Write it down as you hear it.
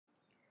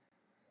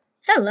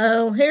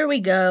Hello, here we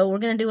go. We're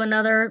going to do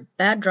another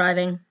bad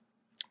driving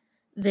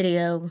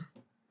video.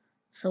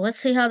 So let's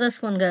see how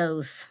this one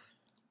goes.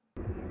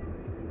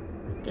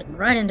 Getting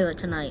right into it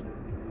tonight.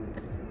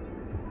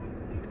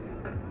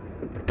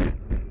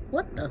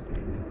 What the?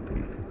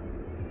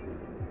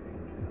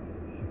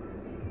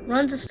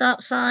 Runs a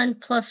stop sign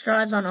plus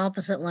drives on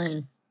opposite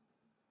lane.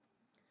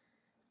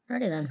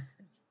 Alrighty then.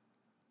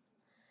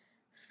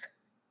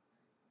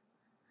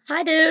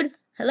 Hi dude.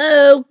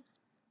 Hello.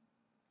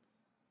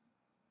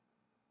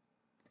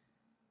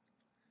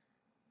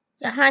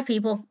 Yeah, hi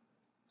people.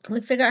 Can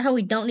we figure out how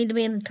we don't need to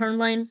be in the turn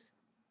lane?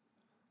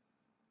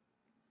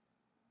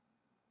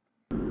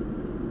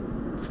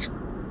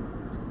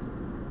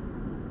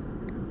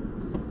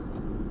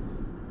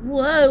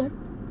 Whoa.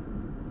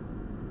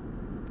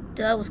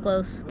 That was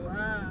close.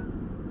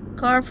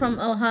 Car from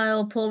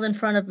Ohio pulled in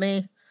front of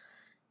me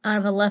out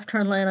of a left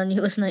turn lane on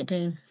US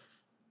 19.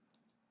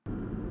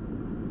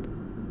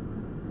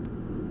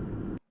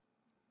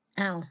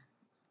 Ow.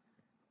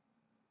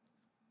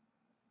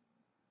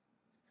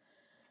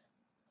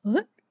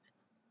 What?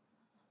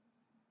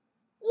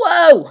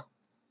 Whoa!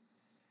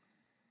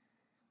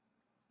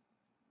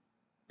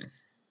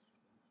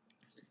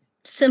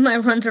 Semi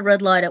runs a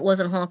red light. It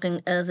wasn't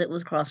honking as it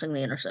was crossing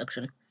the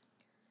intersection.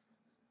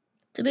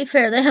 To be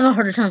fair, they have a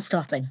harder time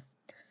stopping.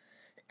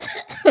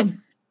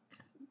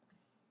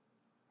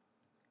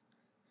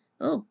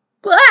 Oh,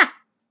 ah!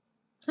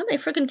 How many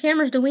freaking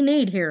cameras do we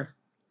need here?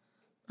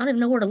 I don't even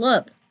know where to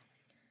look.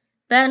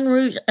 Baton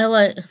Rouge,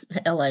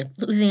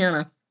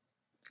 Louisiana.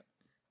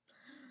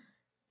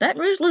 Baton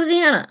Rouge,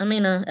 Louisiana. I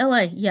mean,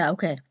 LA. Yeah,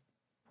 okay.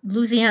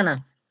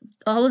 Louisiana.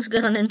 All is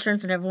good on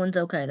insurance and everyone's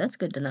okay. That's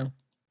good to know.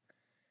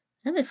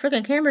 How many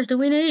freaking cameras do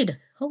we need?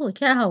 Holy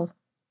cow.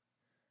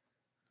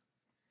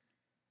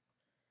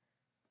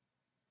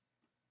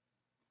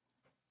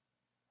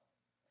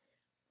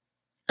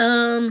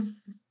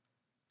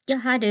 Yeah,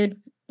 hi, dude.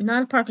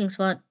 Not a parking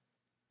spot.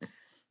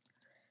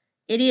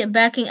 Idiot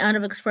backing out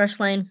of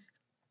express lane.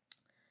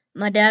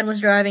 My dad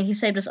was driving. He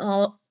saved us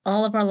all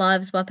of our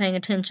lives by paying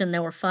attention.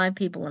 There were 5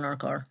 people in our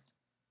car.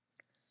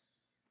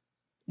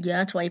 Yeah,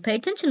 that's why you pay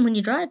attention when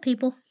you drive,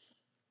 people.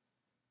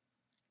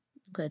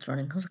 Okay, it's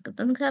running.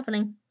 Nothing's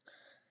happening.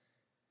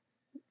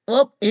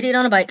 Oh, idiot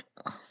on a bike.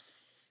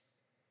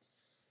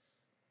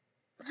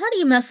 How do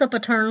you mess up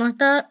a turn like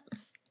that?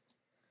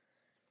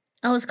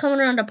 I was coming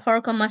around to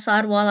park on my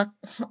sidewalk.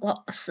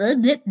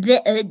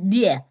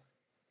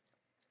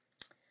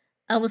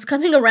 I was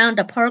coming around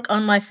to park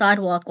on my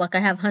sidewalk like I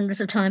have hundreds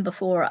of times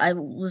before. I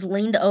was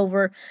leaned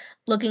over,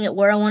 looking at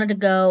where I wanted to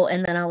go,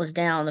 and then I was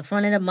down. The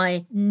front end of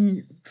my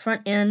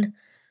front end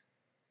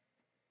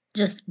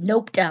just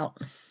noped out.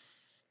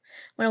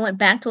 When I went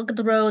back to look at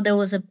the road, there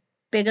was a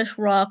biggish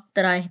rock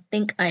that I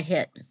think I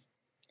hit.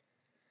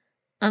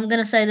 I'm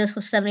gonna say this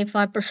was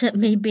 75%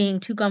 me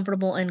being too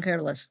comfortable and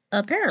careless.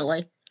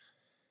 Apparently.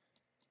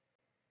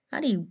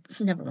 How do you...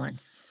 Never mind.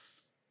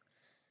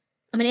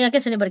 I mean, I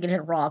guess anybody can hit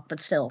a rock, but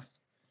still.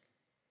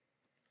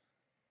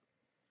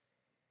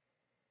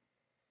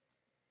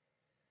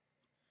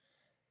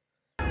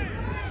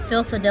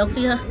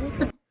 Philadelphia?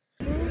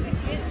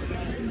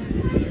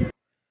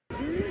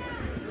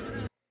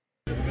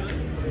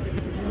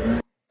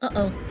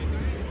 Uh-oh.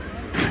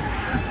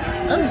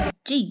 Oh,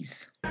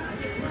 jeez.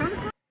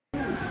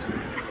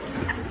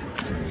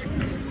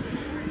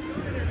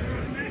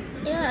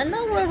 Yeah,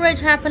 no road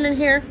rage happening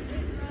here.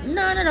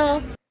 None at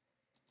all.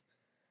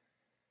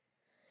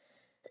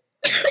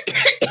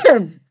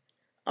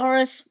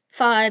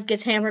 RS5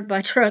 gets hammered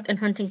by truck in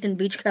Huntington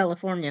Beach,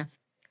 California.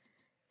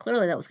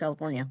 Clearly that was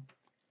California.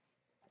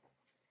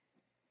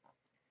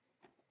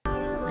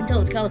 Until it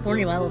was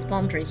California by all those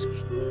palm trees.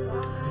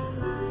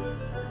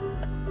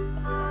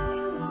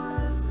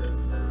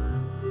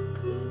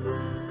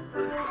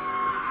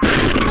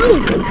 Oh,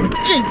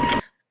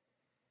 jeez.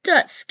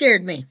 That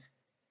scared me.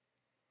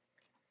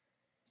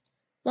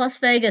 Las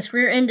Vegas,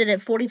 rear-ended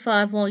at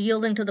 45 while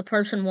yielding to the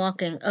person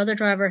walking. Other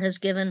driver has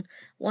given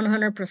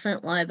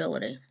 100%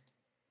 liability.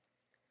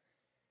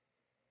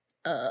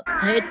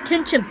 Pay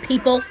attention,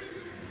 people.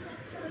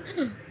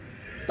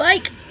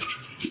 Bike.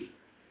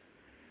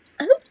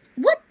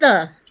 What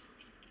the?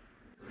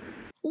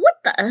 Who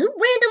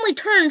randomly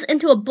turns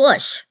into a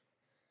bush?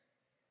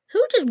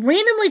 Who just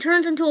randomly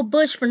turns into a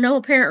bush for no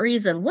apparent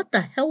reason? What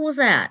the hell was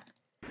that?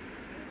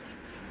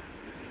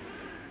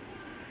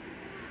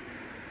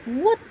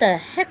 What the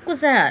heck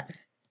was that?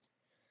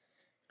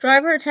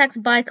 Driver attacks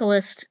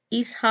bicyclist,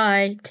 East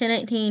High,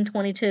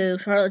 10/18/22,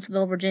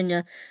 Charlottesville,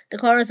 Virginia. The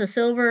car is a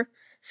silver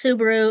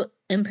Subaru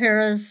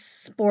Impreza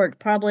Sport,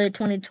 probably a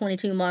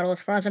 2022 model.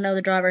 As far as I know,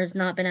 the driver has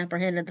not been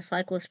apprehended. The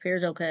cyclist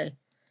appears okay.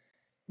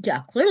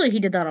 Yeah, clearly he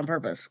did that on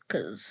purpose,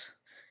 because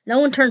no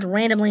one turns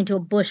randomly into a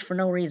bush for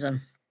no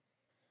reason.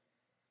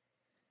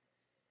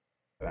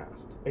 Fast.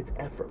 It's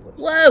effortless.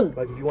 Whoa!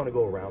 Like if you want to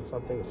go around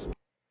something, just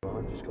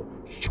go.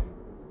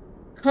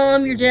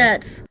 Calm your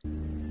jets.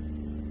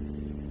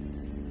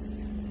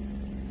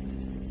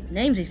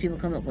 Names these people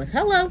come up with.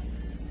 Hello.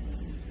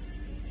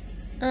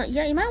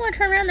 Yeah, you might want to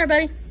turn around there,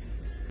 buddy.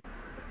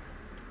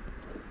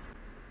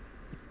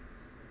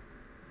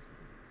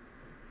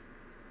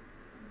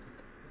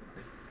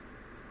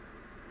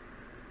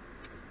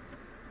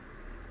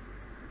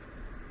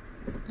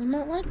 I'm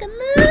not liking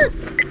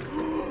this!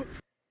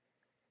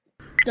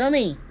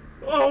 Dummy!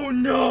 Oh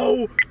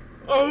no!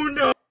 Oh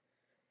no!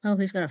 Oh,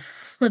 he's gonna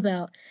flip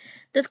out.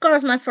 This car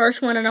is my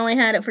first one and I only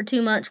had it for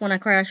 2 months when I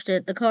crashed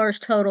it. The car is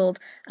totaled.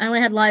 I only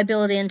had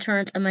liability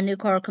insurance and my new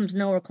car comes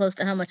nowhere close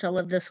to how much I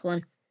love this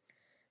one.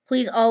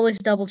 Please always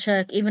double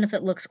check, even if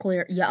it looks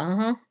clear.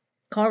 Yeah,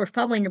 Car was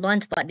probably in your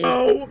blind spot, dude.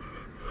 Oh!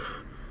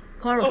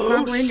 Car was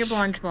probably in your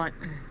blind spot.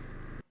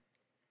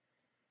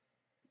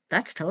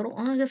 That's total?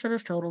 Oh, I guess it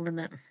is total, isn't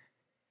it?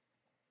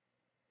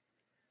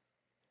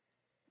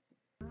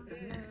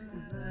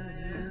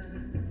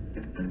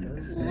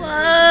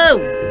 Whoa!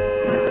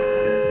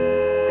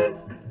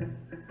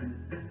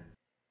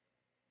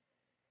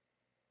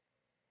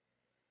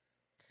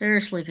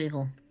 Seriously,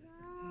 people.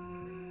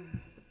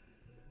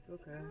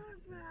 It's okay.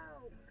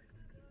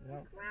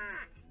 Yep.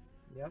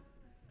 Yep.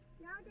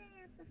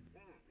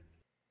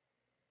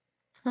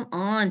 Come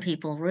on,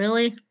 people,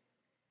 really?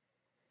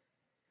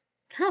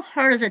 How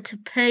hard is it to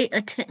pay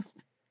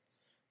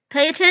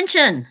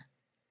attention?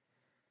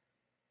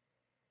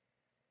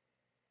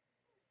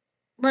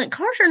 Like,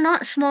 cars are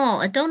not small.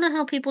 I don't know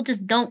how people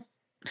just don't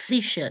see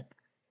shit.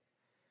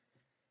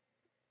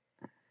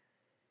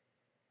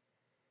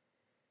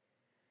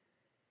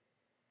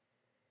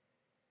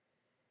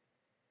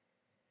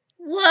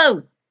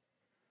 Whoa!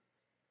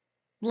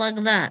 Like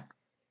that.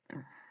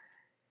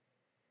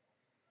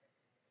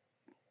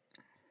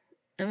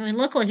 I mean,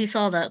 luckily he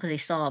saw that because he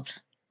stopped.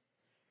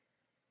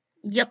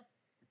 Yep.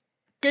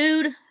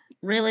 Dude,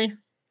 really?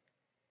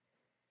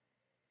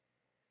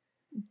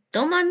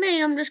 Don't mind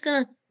me, I'm just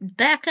gonna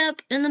back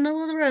up in the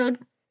middle of the road.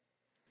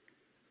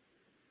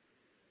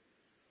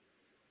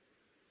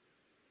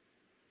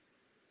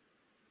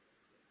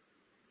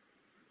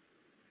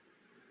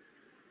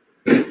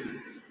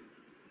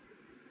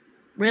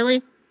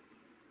 Really?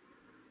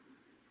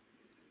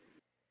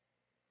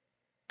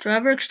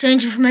 Driver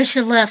exchange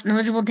information left.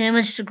 Noticeable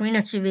damage to green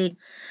SUV.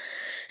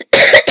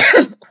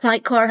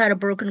 White car had a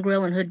broken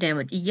grille and hood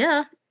damage.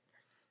 Yeah.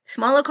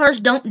 Smaller cars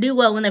don't do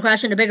well when they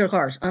crash into bigger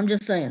cars. I'm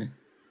just saying.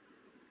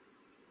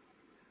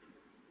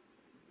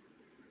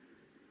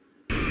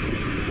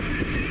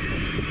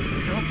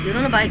 Oh, dude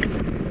on a bike.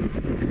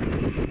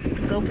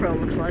 The GoPro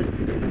looks like.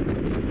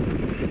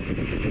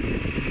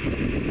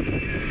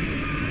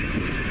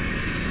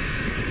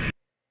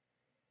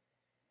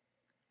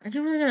 Are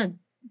you really gonna...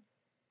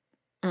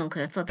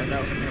 Okay, I thought that guy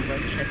was gonna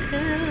break shit.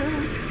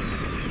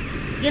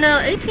 You know,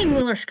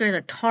 18-wheeler scares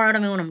the tar out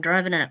of me when I'm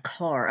driving in a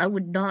car. I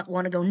would not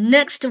want to go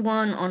next to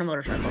one on a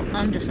motorcycle.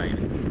 I'm just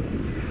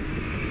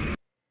saying.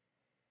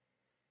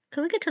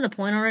 Can we get to the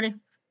point already?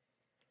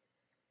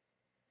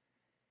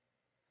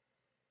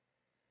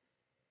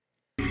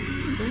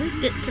 Can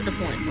we get to the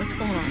point? What's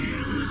going on?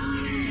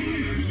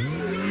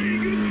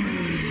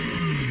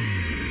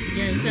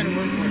 Yeah, you better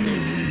work for it,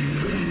 dude.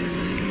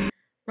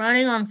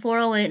 Riding on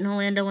 408 in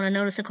Orlando when I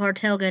noticed a car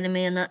tailgating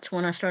me, and that's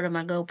when I started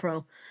my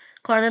GoPro.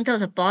 Car then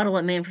throws a bottle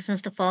at me and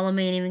pretends to follow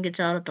me and even gets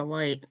out at the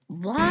light.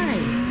 Why?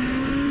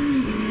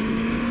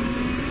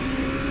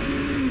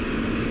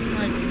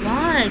 Like,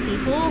 why,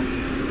 people?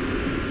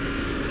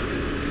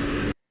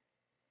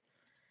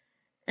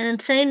 An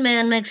insane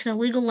man makes an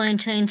illegal lane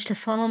change to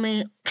follow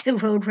me to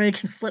road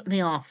rage and flip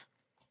me off.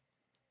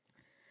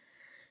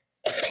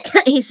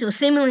 He was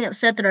seemingly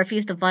upset that I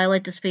refused to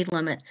violate the speed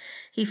limit.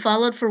 He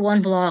followed for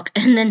 1 block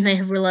and then may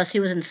have realized he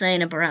was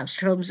insane and perhaps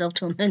drove himself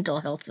to a mental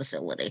health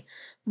facility.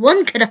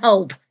 One could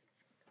hope.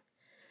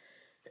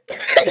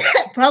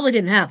 Probably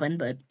didn't happen,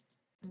 but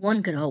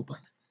one could hope.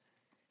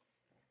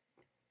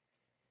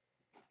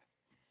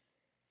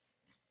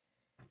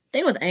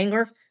 Thing with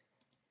anger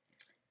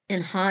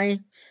and high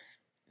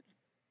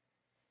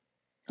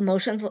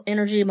emotions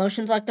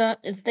like that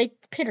is they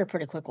peter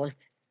pretty quickly.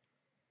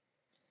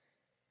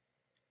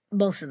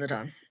 Most of the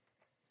time.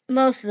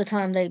 Most of the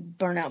time they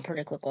burn out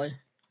pretty quickly.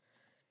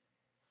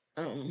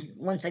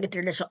 Once they get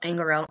their initial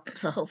anger out.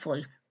 So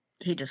hopefully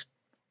he just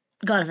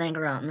got his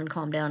anger out and then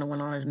calmed down and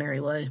went on his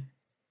merry way.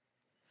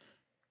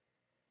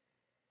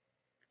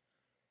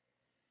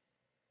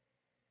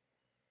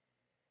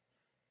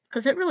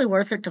 Is it really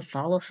worth it to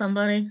follow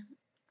somebody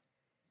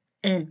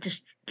and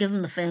just give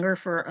them the finger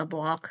for a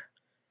block?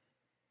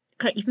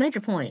 Okay, you've made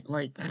your point.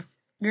 Like,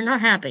 you're not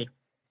happy.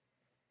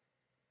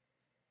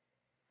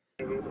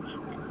 Give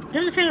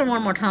him the finger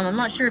one more time. I'm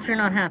not sure if you're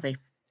not happy.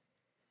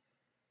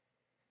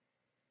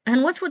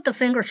 And what's with the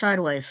finger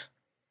sideways?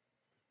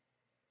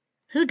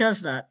 Who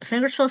does that? The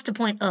finger's supposed to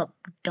point up,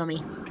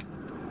 dummy.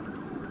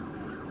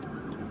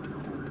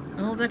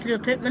 Oh, we're about to do a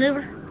pit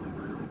maneuver?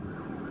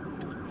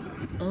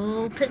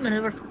 Oh, pit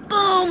maneuver.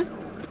 Boom!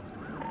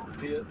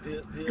 Pit.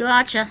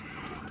 Gotcha.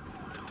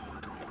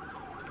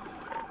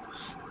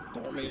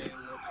 Stormy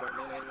ambulance,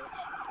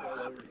 all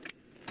over.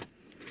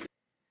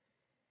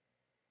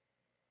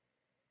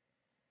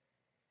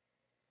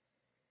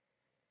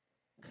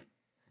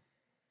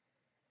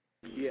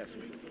 Yes.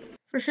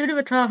 Pursuit of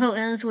a Tahoe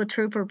ends with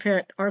trooper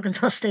pit,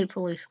 Arkansas State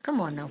Police.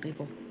 Come on now,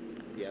 people.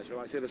 Yeah, so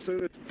like I said, as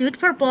soon as... Do it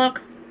per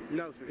block.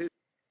 No, so his...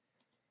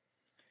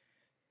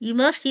 You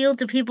must yield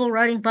to people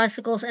riding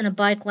bicycles in a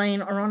bike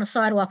lane or on a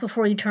sidewalk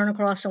before you turn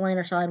across the lane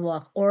or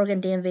sidewalk. Oregon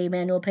DMV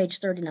Manual, page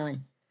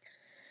 39.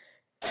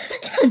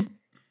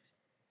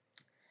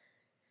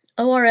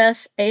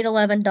 ORS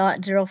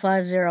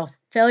 811.050.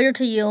 Failure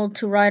to yield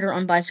to rider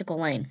on bicycle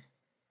lane.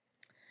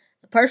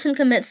 A person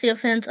commits the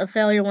offense of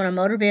failure when a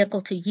motor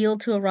vehicle to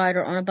yield to a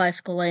rider on a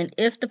bicycle lane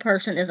if the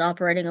person is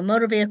operating a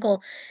motor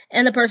vehicle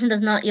and the person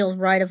does not yield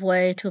right of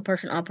way to a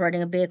person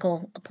operating a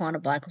vehicle upon a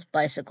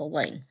bicycle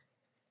lane.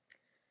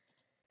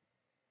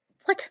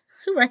 What?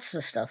 Who writes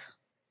this stuff?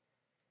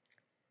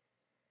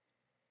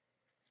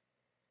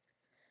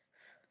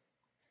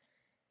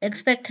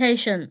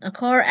 Expectation. A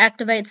car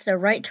activates their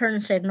right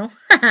turn signal.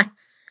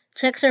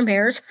 Checks their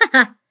mirrors.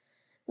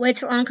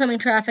 Waits for oncoming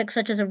traffic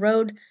such as a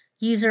road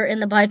user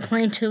in the bike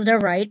lane to their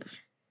right,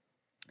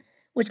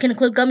 which can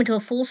include coming to a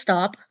full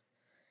stop,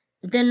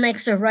 then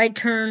makes their right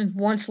turn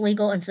once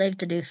legal and safe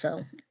to do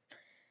so.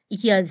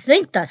 Yeah, I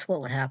think that's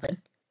what would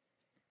happen.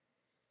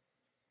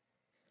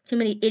 Too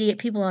many idiot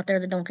people out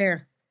there that don't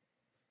care.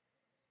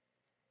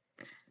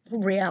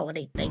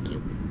 Reality, thank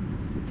you.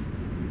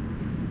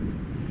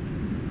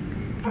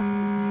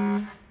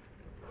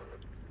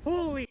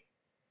 Holy.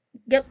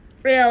 Yep,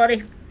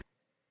 reality.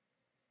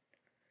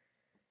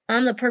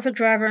 I'm the perfect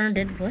driver and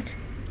did what?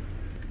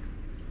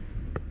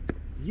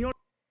 You're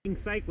a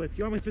cyclist.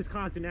 You almost just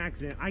caused an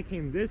accident. I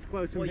came this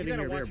close from hitting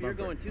your rear bumper. Well, you gotta watch where you're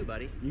going too,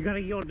 buddy. You gotta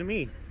yield to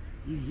me.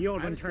 You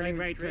yield when turning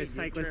right to a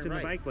cyclist in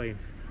the bike lane.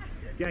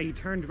 Yeah, you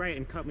turned right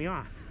and cut me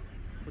off.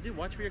 Well, dude,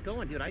 watch where you're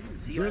going, dude. I didn't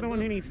see you. You're the one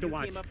who needs to You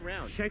watch. came up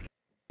around. Check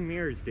your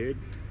mirrors, dude.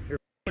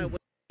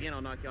 Again,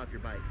 I'll knock you off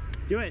your bike.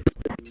 Do it.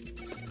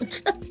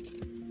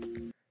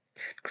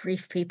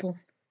 Grief, people.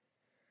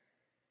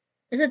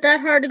 Is it that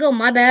hard to go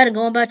my bad and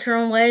go about your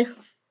own way?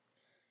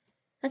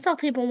 That's all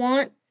people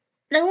want.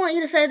 They want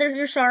you to say that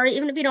you're sorry,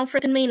 even if you don't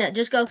freaking mean it.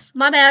 Just go,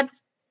 my bad,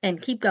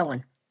 and keep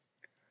going.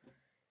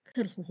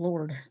 Good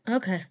Lord.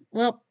 Okay,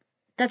 well,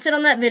 that's it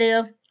on that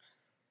video.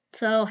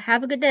 So,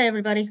 have a good day,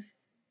 everybody.